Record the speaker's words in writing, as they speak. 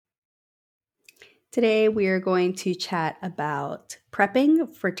Today, we are going to chat about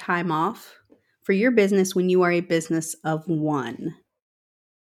prepping for time off for your business when you are a business of one.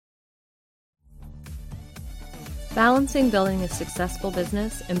 Balancing building a successful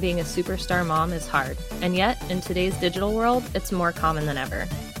business and being a superstar mom is hard, and yet, in today's digital world, it's more common than ever.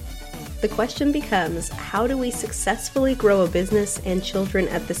 The question becomes, how do we successfully grow a business and children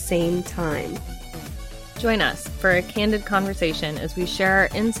at the same time? Join us for a candid conversation as we share our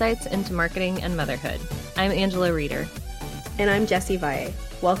insights into marketing and motherhood. I'm Angela Reeder. And I'm Jessie Valle.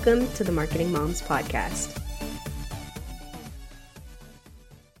 Welcome to the Marketing Moms Podcast.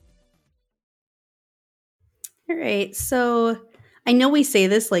 All right, so I know we say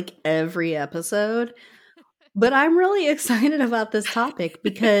this like every episode, but I'm really excited about this topic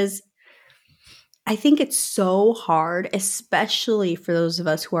because I think it's so hard, especially for those of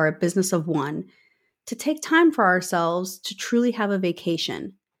us who are a business of one, to take time for ourselves to truly have a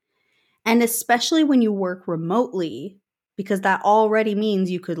vacation. And especially when you work remotely, because that already means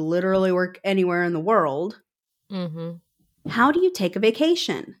you could literally work anywhere in the world. Mm-hmm. How do you take a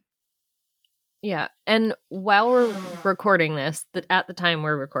vacation? Yeah. And while we're recording this, at the time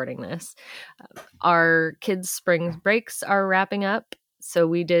we're recording this, our kids' spring breaks are wrapping up. So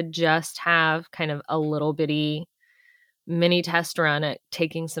we did just have kind of a little bitty mini test run at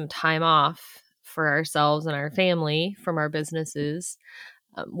taking some time off for ourselves and our family from our businesses,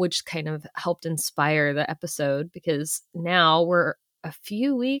 which kind of helped inspire the episode because now we're a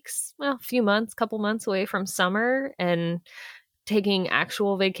few months, couple months away from summer and taking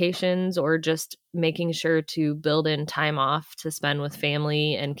actual vacations or just making sure to build in time off to spend with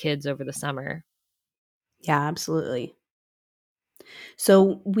family and kids over the summer. Yeah, absolutely.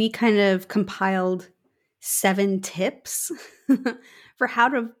 So we kind of compiled 7 tips for how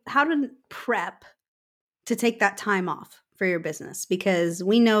to prep to take that time off for your business, because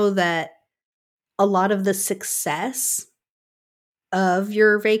we know that a lot of the success of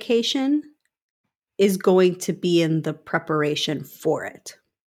your vacation is going to be in the preparation for it.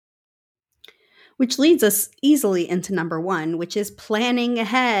 Which leads us easily into number 1, which is planning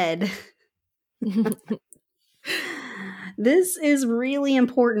ahead. This is really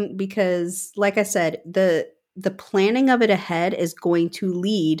important because, like I said, the planning of it ahead is going to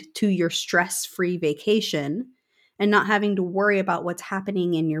lead to your stress-free vacation and not having to worry about what's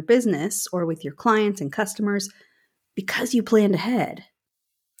happening in your business or with your clients and customers because you planned ahead.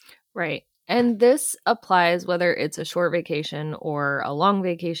 Right. And this applies whether it's a short vacation or a long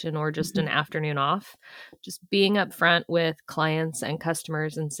vacation or just an afternoon off. Just being upfront with clients and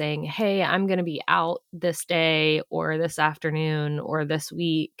customers and saying, hey, I'm going to be out this day or this afternoon or this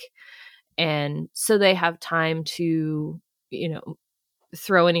week. And so they have time to,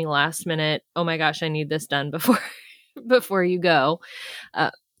 throw any last minute, oh my gosh, I need this done before you go.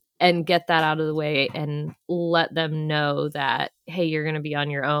 And get that out of the way and let them know that, hey, you're going to be on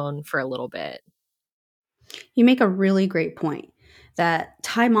your own for a little bit. You make a really great point that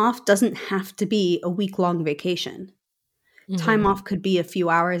time off doesn't have to be a week-long vacation. Mm-hmm. Time off could be a few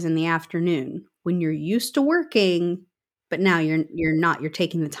hours in the afternoon when you're used to working, but now you're not. You're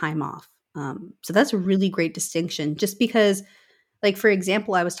taking the time off. So that's a really great distinction. Just because, like, for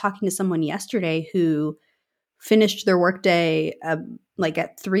example, I was talking to someone yesterday who finished their workday like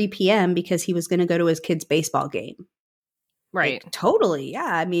at 3 p.m. because he was going to go to his kid's baseball game. Right. Like, totally.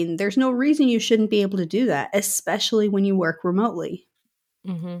 Yeah. I mean, there's no reason you shouldn't be able to do that, especially when you work remotely.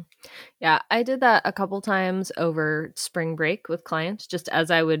 Mm-hmm. Yeah. I did that a couple times over spring break with clients. Just as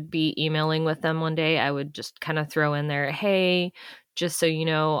I would be emailing with them one day, I would just kind of throw in there, hey, just so you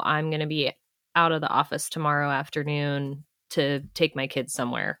know, I'm going to be out of the office tomorrow afternoon to take my kids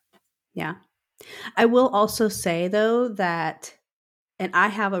somewhere. Yeah. I will also say, though, that, and I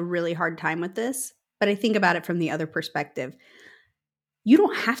have a really hard time with this, but I think about it from the other perspective. You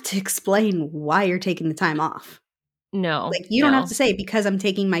don't have to explain why you're taking the time off. No. Like, you don't have to say, because I'm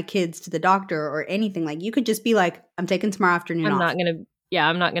taking my kids to the doctor or anything. Like, you could just be like, I'm taking tomorrow afternoon off. I'm not going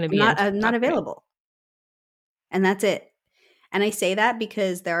to be I'm not available. And that's it. And I say that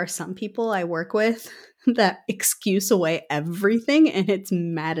because there are some people I work with that excuse away everything, and it's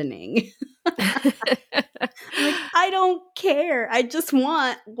maddening. I'm like, I don't care. I just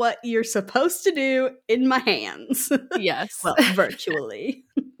want what you're supposed to do in my hands. Yes. Well, virtually.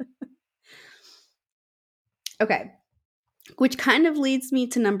 Okay. Which kind of leads me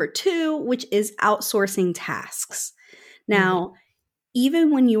to number 2, which is outsourcing tasks. Now,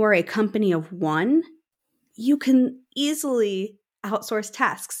 even when you are a company of one, you can easily outsource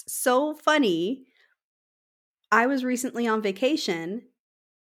tasks. So funny. I was recently on vacation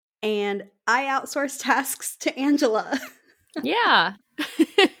and I outsourced tasks to Angela. Yeah.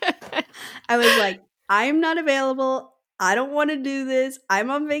 I was like, I'm not available. I don't want to do this. I'm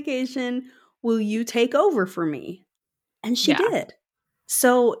on vacation. Will you take over for me? And she did.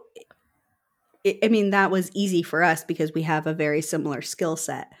 So, I mean, that was easy for us because we have a very similar skill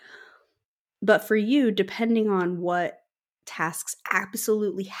set. But for you, depending on what tasks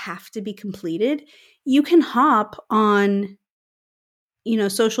absolutely have to be completed, you can hop on,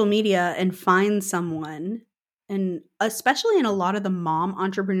 social media and find someone. And especially in a lot of the mom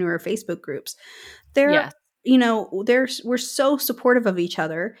entrepreneur Facebook groups, we're so supportive of each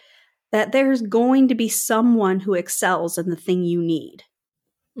other that there's going to be someone who excels in the thing you need.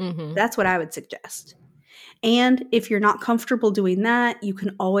 Mm-hmm. That's what I would suggest. And if you're not comfortable doing that, you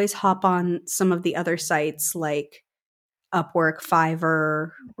can always hop on some of the other sites like Upwork,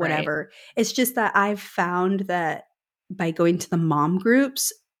 Fiverr, whatever. Right. It's just that I've found that by going to the mom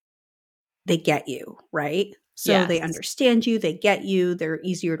groups, they get you, right? So they understand you, they get you, they're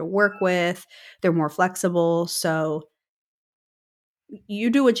easier to work with, they're more flexible. So you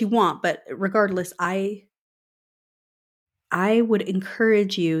do what you want, but regardless, I would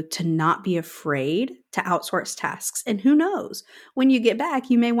encourage you to not be afraid to outsource tasks. And who knows, when you get back,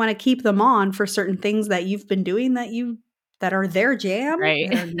 you may want to keep them on for certain things that you've been doing that are their jam, right?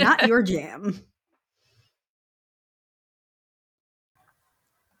 That are not your jam.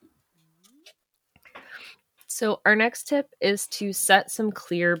 So our next tip is to set some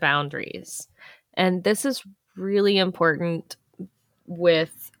clear boundaries. And this is really important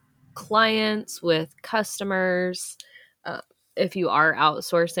with clients, with customers, if you are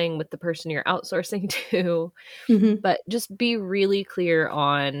outsourcing with the person you're outsourcing to. Mm-hmm. But just be really clear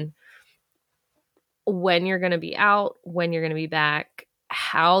on when you're going to be out, when you're going to be back,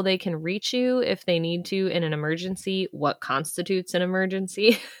 how they can reach you if they need to in an emergency, what constitutes an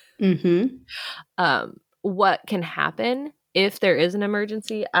emergency. Mm-hmm. What can happen if there is an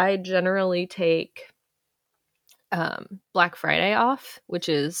emergency. I generally take Black Friday off, which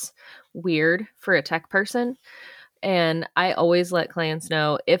is weird for a tech person. And I always let clients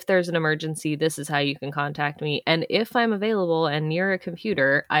know, if there's an emergency, this is how you can contact me. And if I'm available and near a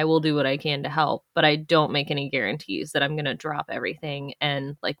computer, I will do what I can to help. But I don't make any guarantees that I'm going to drop everything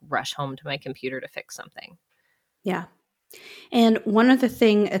and rush home to my computer to fix something. Yeah. And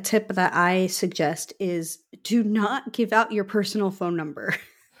a tip that I suggest is do not give out your personal phone number.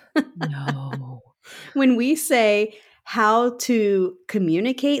 No. When we say how to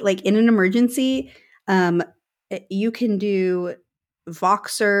communicate, in an emergency, you can do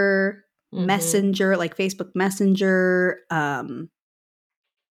Voxer, Messenger, like Facebook Messenger.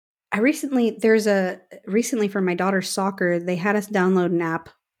 Recently for my daughter's soccer, they had us download an app.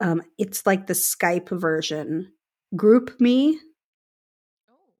 It's like the Skype version. GroupMe.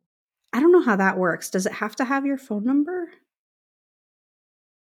 I don't know how that works. Does it have to have your phone number?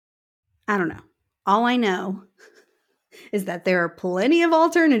 I don't know. All I know is that there are plenty of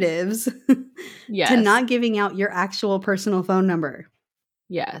alternatives to not giving out your actual personal phone number.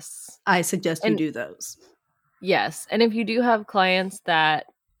 Yes. I suggest you do those. Yes. And if you do have clients that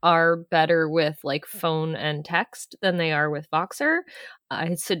are better with phone and text than they are with Voxer,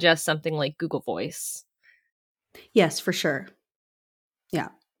 I suggest something like Google Voice. Yes, for sure. Yeah.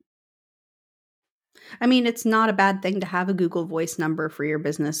 I mean, it's not a bad thing to have a Google Voice number for your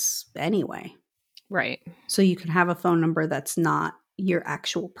business anyway. Right. So you can have a phone number that's not your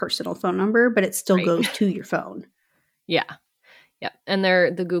actual personal phone number, but it still goes to your phone. Yeah. Yeah. And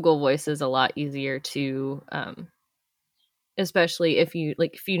the Google Voice is a lot easier to, especially if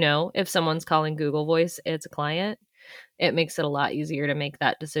if someone's calling Google Voice, it's a client, it makes it a lot easier to make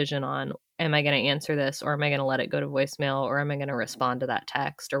that decision on, am I going to answer this, or am I going to let it go to voicemail, or am I going to respond to that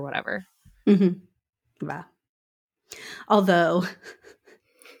text or whatever? Mm-hmm. Wow. Although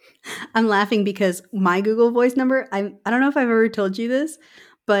I'm laughing because my Google Voice number, I don't know if I've ever told you this,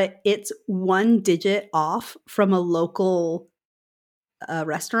 but it's 1 digit off from a local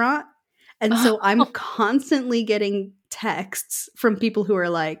restaurant. And so I'm constantly getting texts from people who are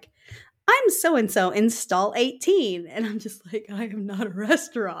like, I'm so-and-so, install 18. And I'm just like, I am not a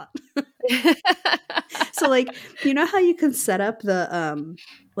restaurant. So you know how you can set up the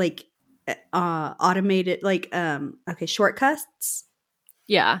automated shortcuts?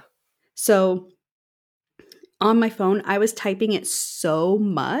 Yeah. So on my phone, I was typing it so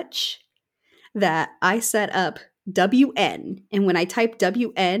much that I set up WN. And when I type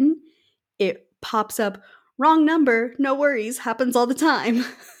WN, it pops up, wrong number, no worries, happens all the time.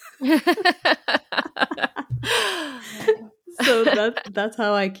 So that's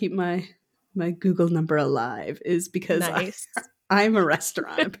how I keep my Google number alive, is because I'm a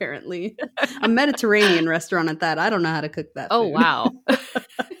restaurant, apparently. A Mediterranean restaurant at that. I don't know how to cook that food. Oh, wow.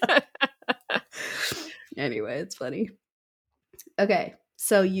 Anyway, it's funny. Okay,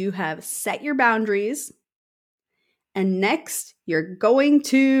 so you have set your boundaries, and next you're going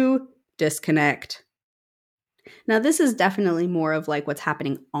to disconnect. Now, this is definitely more of like what's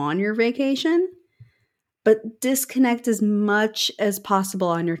happening on your vacation, but disconnect as much as possible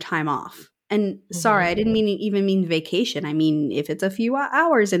on your time off. And sorry, I didn't even mean vacation. I mean, if it's a few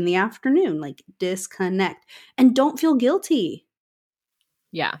hours in the afternoon, like disconnect and don't feel guilty.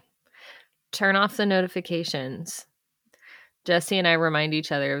 Yeah. Turn off the notifications. Jesse and I remind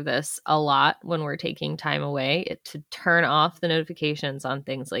each other of this a lot when we're taking time away, to turn off the notifications on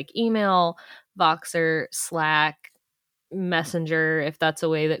things like email, Voxer, Slack, Messenger, if that's a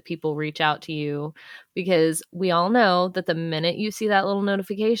way that people reach out to you, because we all know that the minute you see that little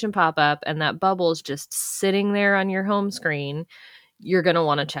notification pop up and that bubble is just sitting there on your home screen, you're going to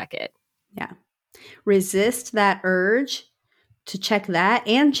want to check it. Yeah. Resist that urge to check that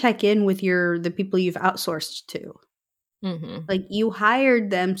and check in with the people you've outsourced to. Mm-hmm. Like, you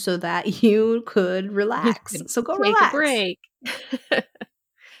hired them so that you could relax. So go take relax. a break.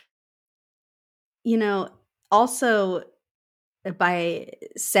 Also, by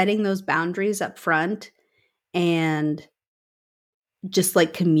setting those boundaries up front and just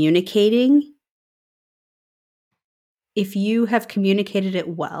like communicating, if you have communicated it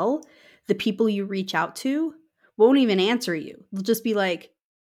well, the people you reach out to won't even answer you. They'll just be like,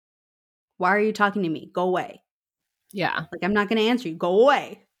 why are you talking to me? Go away. Yeah. Like, I'm not going to answer you. Go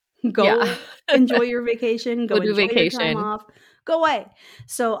away. Go enjoy your vacation. Go enjoy your time off. Go away.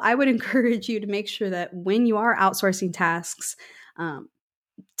 So I would encourage you to make sure that when you are outsourcing tasks,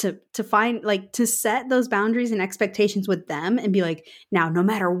 to find, like, to set those boundaries and expectations with them and be like, now, no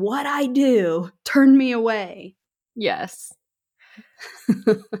matter what I do, turn me away. Yes.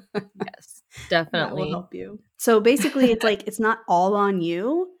 Yes, definitely. That will help you. So basically, it's like, it's not all on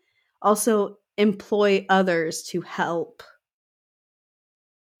you. Also, employ others to help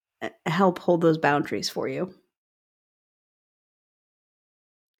hold those boundaries for you.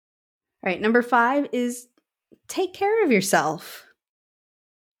 All right. Number 5 is take care of yourself.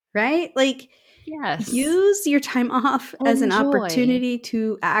 Right? Like, yes, use your time off as an opportunity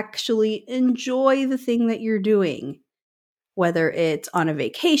to actually enjoy the thing that you're doing, whether it's on a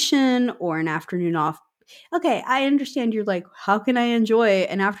vacation or an afternoon off. Okay, I understand you're like, how can I enjoy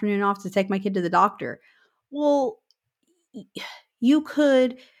an afternoon off to take my kid to the doctor? Well, you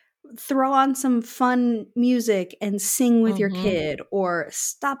could throw on some fun music and sing with your kid, or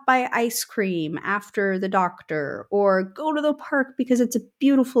stop by ice cream after the doctor, or go to the park because it's a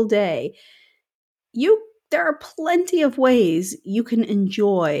beautiful day. There are plenty of ways you can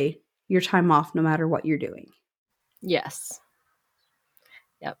enjoy your time off no matter what you're doing. Yes.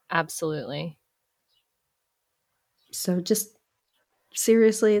 Yep, absolutely. So just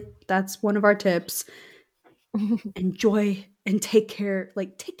seriously, that's one of our tips. Enjoy and take care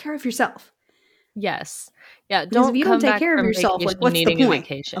of yourself. Yes. Yeah. Because if you don't take care of yourself, like, what's the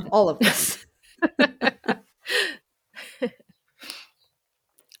point of all of this?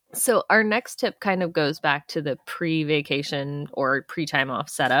 So our next tip kind of goes back to the pre-vacation or pre-time off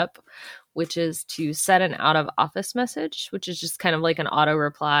setup, which is to set an out of office message, which is just kind of like an auto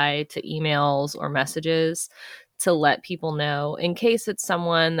reply to emails or messages to let people know, in case it's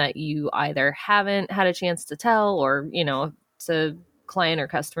someone that you either haven't had a chance to tell, or, it's a client or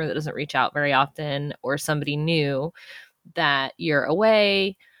customer that doesn't reach out very often, or somebody new, that you're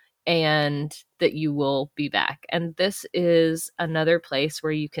away and that you will be back. And this is another place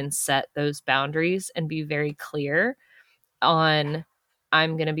where you can set those boundaries and be very clear on,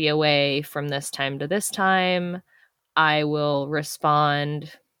 I'm going to be away from this time to this time. I will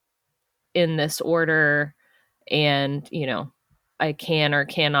respond in this order, and, I can or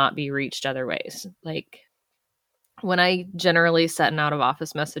cannot be reached other ways. Like, when I generally set an out of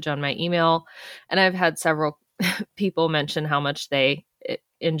office message on my email, and I've had several people mention how much they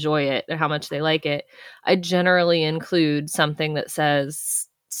enjoy it and how much they like it, I generally include something that says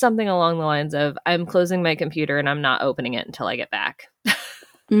something along the lines of, I'm closing my computer and I'm not opening it until I get back.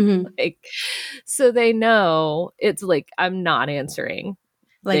 Like, so they know it's like, I'm not answering.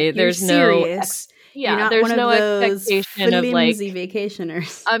 Like, there's serious. You're not there's no expectation of like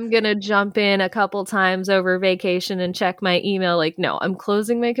vacationers. I'm gonna jump in a couple times over vacation and check my email. Like, no, I'm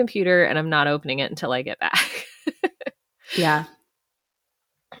closing my computer and I'm not opening it until I get back. Yeah.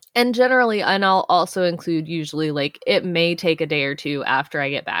 And generally, and I'll also include, usually, like, it may take a day or two after I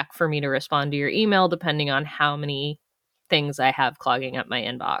get back for me to respond to your email, depending on how many things I have clogging up my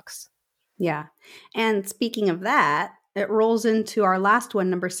inbox. Yeah. And speaking of that, it rolls into our last one,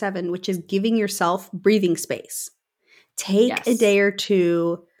 number 7, which is giving yourself breathing space. Take a day or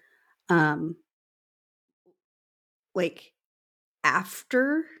two like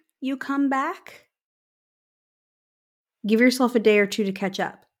after you come back, give yourself a day or two to catch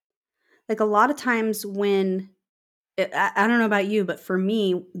up. Like a lot of times when, I don't know about you, but for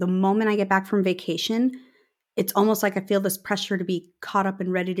me, the moment I get back from vacation, it's almost like I feel this pressure to be caught up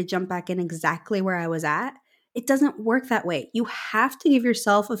and ready to jump back in exactly where I was at. It doesn't work that way. You have to give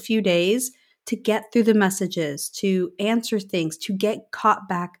yourself a few days to get through the messages, to answer things, to get caught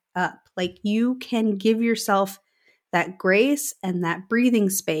back up. Like you can give yourself that grace and that breathing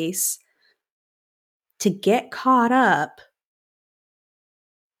space to get caught up.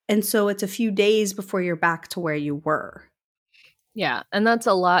 And so it's a few days before you're back to where you were. Yeah. And that's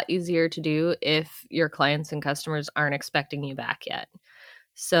a lot easier to do if your clients and customers aren't expecting you back yet.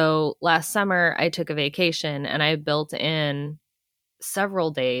 So last summer, I took a vacation and I built in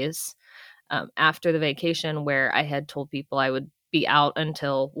several days after the vacation where I had told people I would be out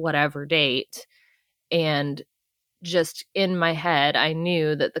until whatever date. And just in my head, I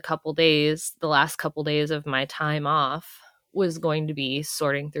knew that the last couple days of my time off was going to be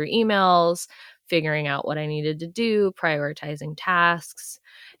sorting through emails, figuring out what I needed to do, prioritizing tasks.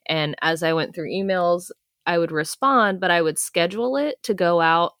 And as I went through emails, I would respond, but I would schedule it to go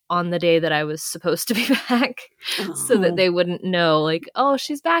out on the day that I was supposed to be back so that they wouldn't know, like, oh,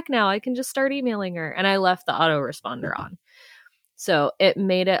 she's back now. I can just start emailing her. And I left the autoresponder on. So it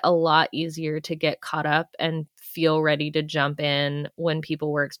made it a lot easier to get caught up and feel ready to jump in when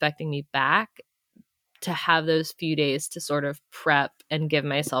people were expecting me back, to have those few days to sort of prep and give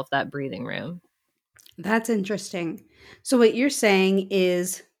myself that breathing room. That's interesting. So what you're saying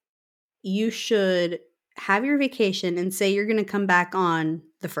is you should have your vacation and say you're going to come back on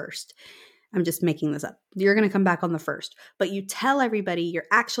the 1st. I'm just making this up. You're going to come back on the 1st, but you tell everybody you're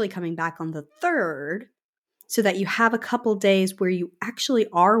actually coming back on the 3rd so that you have a couple days where you actually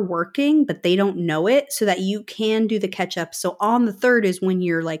are working, but they don't know it, so that you can do the catch up. So on the 3rd is when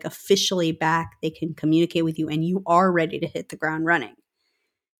you're like officially back. They can communicate with you and you are ready to hit the ground running.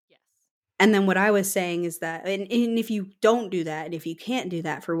 Yes. And then what I was saying is that, and if you don't do that, and if you can't do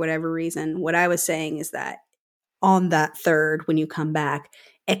that for whatever reason, what I was saying is that on that 3rd, when you come back,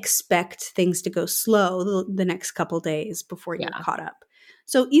 expect things to go slow the next couple days before you're caught up.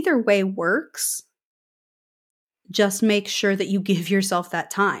 So either way works. Just make sure that you give yourself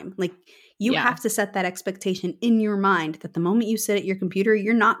that time. Like you have to set that expectation in your mind that the moment you sit at your computer,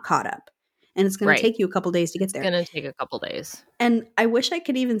 you're not caught up. And it's going to take you a couple days to get there. It's going to take a couple days. And I wish I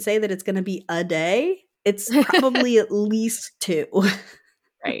could even say that it's going to be a day. It's probably at least 2.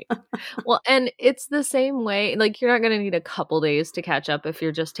 Right. Well, and it's the same way. Like you're not going to need a couple days to catch up if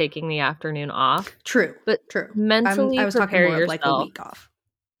you're just taking the afternoon off. True. But mentally I was prepare talking more yourself. of like a week off.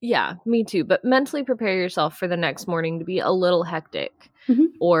 Yeah, me too. But mentally prepare yourself for the next morning to be a little hectic. Mm-hmm.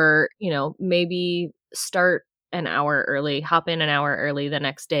 Or, maybe start an hour early, hop in an hour early the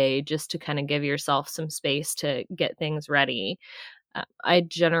next day just to kind of give yourself some space to get things ready. I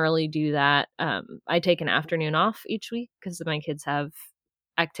generally do that. I take an afternoon off each week because my kids have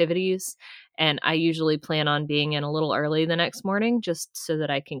activities, and I usually plan on being in a little early the next morning just so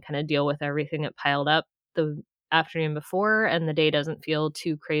that I can kind of deal with everything that piled up the afternoon before and the day doesn't feel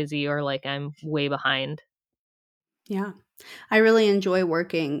too crazy or like I'm way behind. Yeah. I really enjoy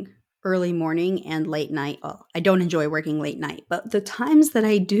working early morning and late night. Well, I don't enjoy working late night, but the times that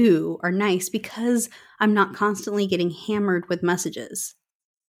I do are nice because I'm not constantly getting hammered with messages.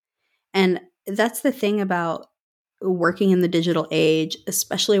 And that's the thing about working in the digital age,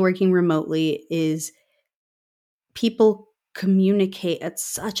 especially working remotely, is people communicate at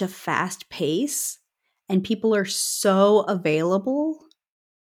such a fast pace and people are so available.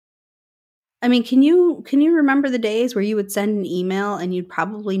 I mean, can you remember the days where you would send an email and you'd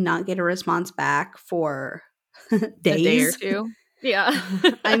probably not get a response back for days? A day or two. Yeah.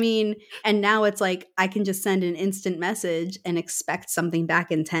 I mean, and now it's like I can just send an instant message and expect something back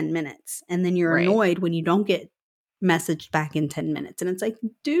in 10 minutes. And then you're annoyed when you don't get messaged back in 10 minutes. And it's like,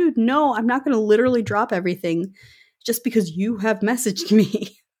 dude, no, I'm not going to literally drop everything just because you have messaged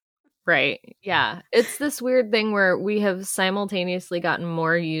me. Right. Yeah. It's this weird thing where we have simultaneously gotten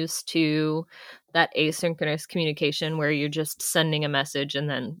more used to that asynchronous communication where you're just sending a message and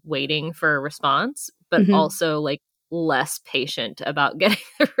then waiting for a response, but also like less patient about getting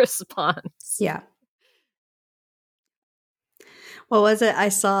a response. Yeah. What was it? I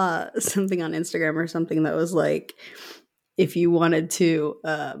saw something on Instagram or something that was like, if you wanted to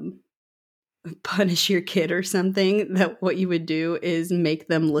punish your kid or something, that what you would do is make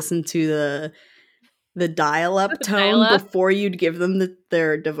them listen to the dial-up tone before you'd give them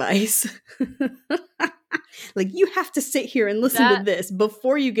their device. Like, you have to sit here and listen to this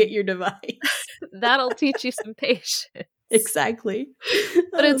before you get your device. That'll teach you some patience. Exactly.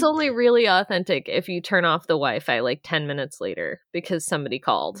 But it's only really authentic if you turn off the Wi-Fi like 10 minutes later because somebody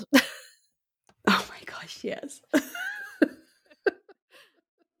called. Oh my gosh, yes.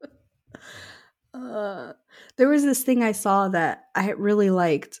 There was this thing I saw that I really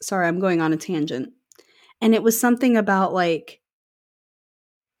liked. Sorry, I'm going on a tangent. And it was something about like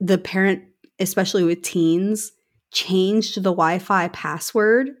the parent, especially with teens, changed the Wi-Fi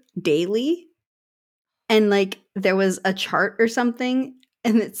password daily. And like there was a chart or something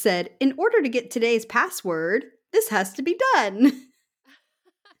and it said, in order to get today's password, this has to be done.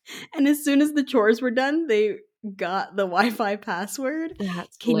 And as soon as the chores were done, they got the Wi-Fi password.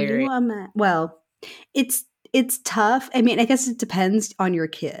 That's Can hilarious. you imagine? Well, it's tough. I mean, I guess it depends on your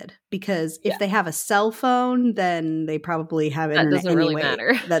kid because if they have a cell phone, then they probably have internet doesn't really anyway.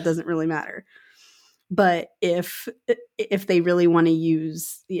 matter. That doesn't really matter. But if they really want to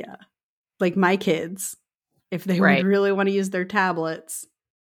use, like my kids, if they would really want to use their tablets,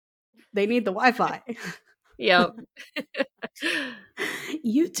 they need the Wi-Fi. Yep.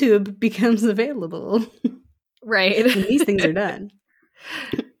 YouTube becomes available. Right. And these things are done.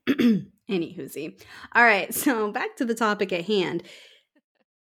 Anywhoosie. All right, so back to the topic at hand.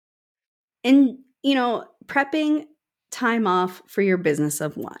 And, prepping time off for your business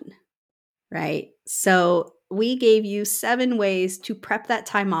of one, right? So we gave you 7 ways to prep that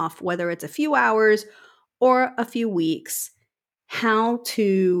time off, whether it's a few hours or a few weeks, how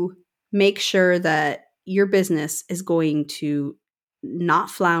to make sure that your business is going to not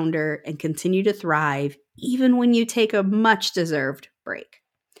flounder and continue to thrive, even when you take a much deserved break.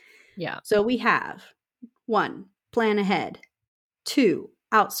 Yeah. So we have 1, plan ahead. 2,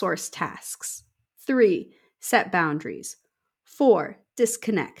 outsource tasks. 3, set boundaries. 4,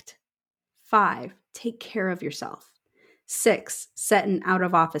 disconnect. 5, take care of yourself. 6, set an out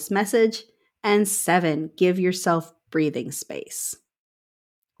of office message. And 7, give yourself breathing space.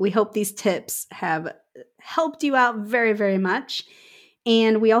 We hope these tips have helped you out very, very much.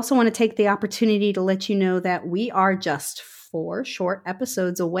 And we also want to take the opportunity to let you know that we are just 4 short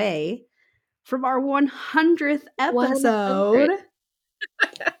episodes away from our 100th episode. 100.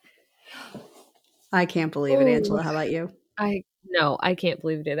 I can't believe it, Angela. How about you? No, I can't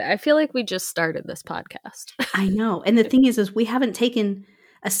believe we did it. I feel like we just started this podcast. I know. And the thing is we haven't taken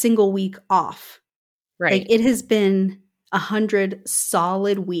a single week off. Right. Like, it has been 100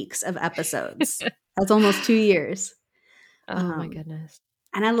 solid weeks of episodes. That's almost 2 years. Oh my goodness.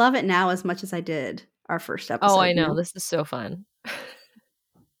 And I love it now as much as I did our first episode. Oh, I know. This is so fun.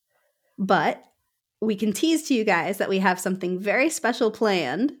 But we can tease to you guys that we have something very special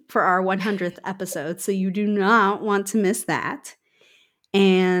planned for our 100th episode. So you do not want to miss that.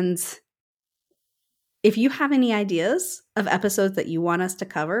 And if you have any ideas of episodes that you want us to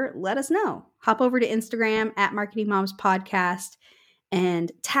cover, let us know. Hop over to Instagram at Marketing Moms Podcast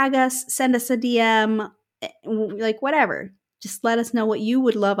and tag us, send us a DM, like whatever. Just let us know what you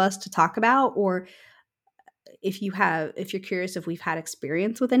would love us to talk about, or if you're curious if we've had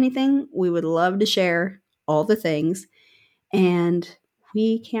experience with anything, we would love to share all the things. And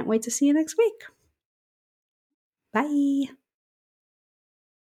we can't wait to see you next week. Bye.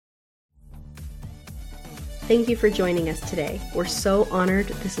 Thank you for joining us today. We're so honored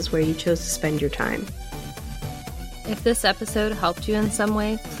this is where you chose to spend your time. If this episode helped you in some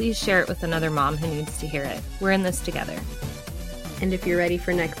way, please share it with another mom who needs to hear it. We're in this together. And if you're ready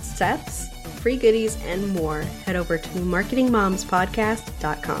for next steps, free goodies, and more, head over to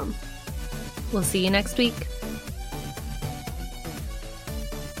marketingmomspodcast.com. We'll see you next week.